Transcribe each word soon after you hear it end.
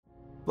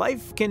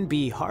Life can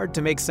be hard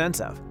to make sense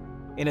of.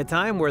 In a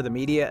time where the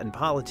media and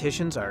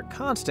politicians are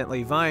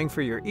constantly vying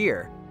for your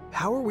ear,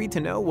 how are we to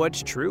know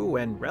what's true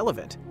and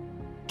relevant?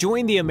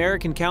 Join the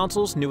American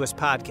Council's newest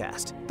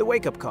podcast, The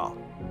Wakeup Call.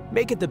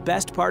 Make it the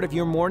best part of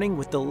your morning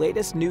with the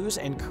latest news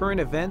and current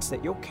events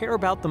that you'll care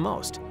about the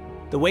most.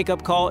 The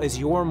Wakeup Call is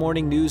your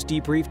morning news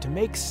debrief to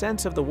make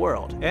sense of the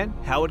world and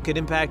how it could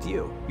impact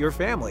you, your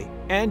family,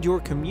 and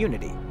your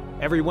community.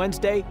 Every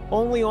Wednesday,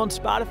 only on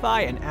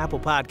Spotify and Apple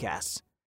Podcasts.